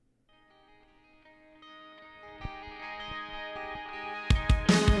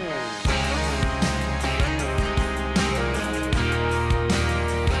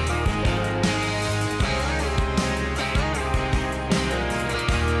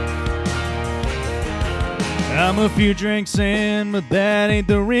I'm a few drinks in, but that ain't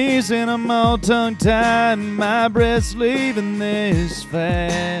the reason I'm all tongue-tied and my breath's leaving this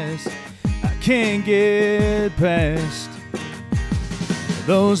fast. I can't get past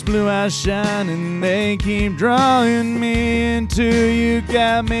those blue eyes shining, they keep drawing me into you,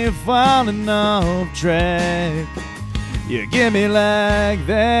 got me falling off track. You get me like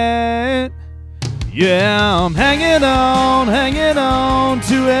that. Yeah, I'm hanging on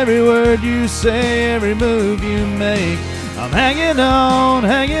to every word you say, every move you make. I'm hanging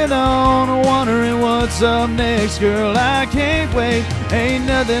on, wondering what's up next, girl, I can't wait. Ain't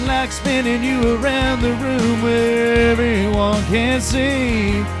nothing like spinning you around the room where everyone can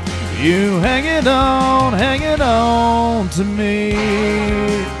see you hanging on to me.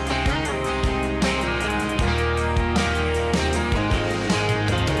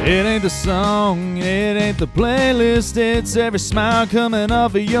 It ain't the song, it ain't the playlist, it's every smile coming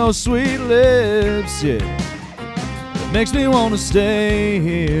off of your sweet lips, yeah, that makes me wanna stay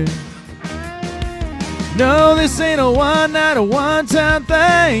here. No, this ain't a one night, a one-time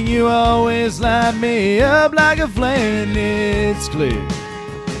thing. You always light me up like a flame, and it's clear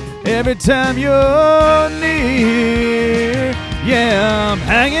every time you're near. Yeah, I'm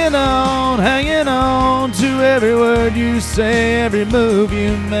hanging on to every word you say, every move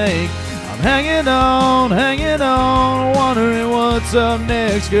you make. I'm hanging on, wondering what's up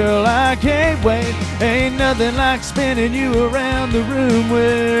next, girl, I can't wait. Ain't nothing like spinning you around the room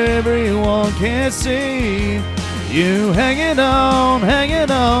where everyone can see you hanging on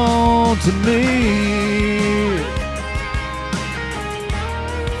to me.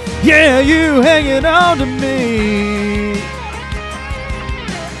 Yeah, you hanging on to me.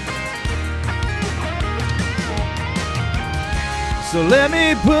 So let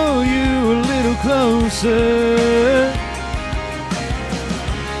me pull you a little closer,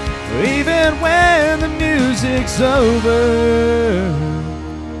 even when the music's over.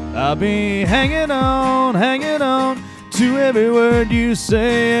 I'll be hanging on to every word you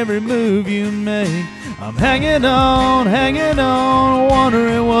say, every move you make. I'm hanging on,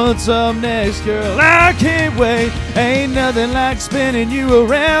 wondering what's up next, girl, I can't wait. Ain't nothing like spinning you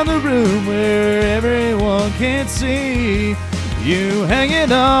around the room where everyone can see you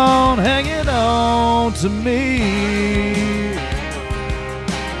hanging on to me.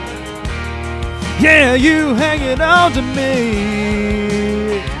 Yeah, you hanging on to me.